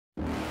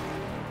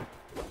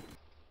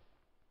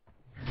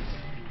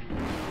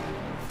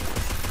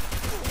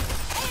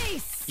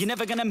You're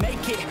never gonna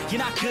make it,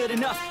 you're not good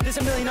enough. There's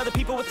a million other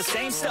people with the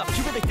same stuff.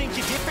 You really think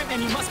you're different?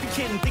 Man, you must be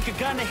kidding. Think you're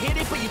gonna hit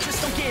it, but you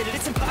just don't get it.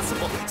 It's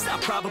impossible, it's not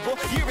probable,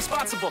 you're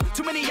irresponsible.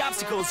 Too many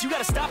obstacles, you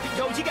gotta stop it,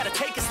 yo. You gotta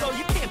take it slow,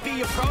 you can't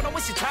be a pro. Don't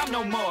waste your time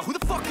no more. Who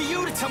the fuck are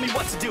you to tell me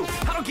what to do?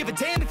 I don't give a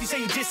damn if you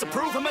say you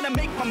disapprove. I'm gonna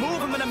make my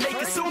move, I'm gonna make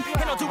it soon.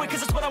 And I'll do it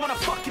cause it's what I wanna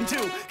fucking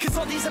do. Cause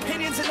all these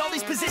opinions and all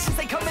these positions,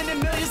 they come in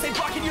millions, they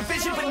blocking your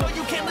vision. But no,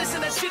 you can't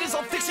listen, that shit is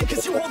all fiction.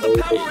 Cause you hold the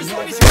power as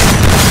long as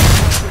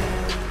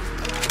you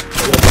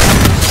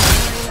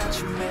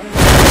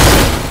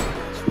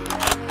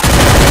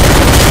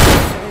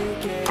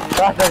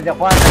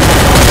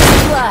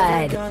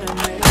Blood.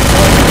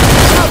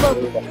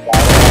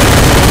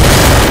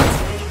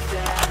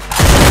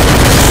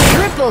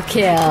 Triple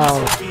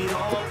kill.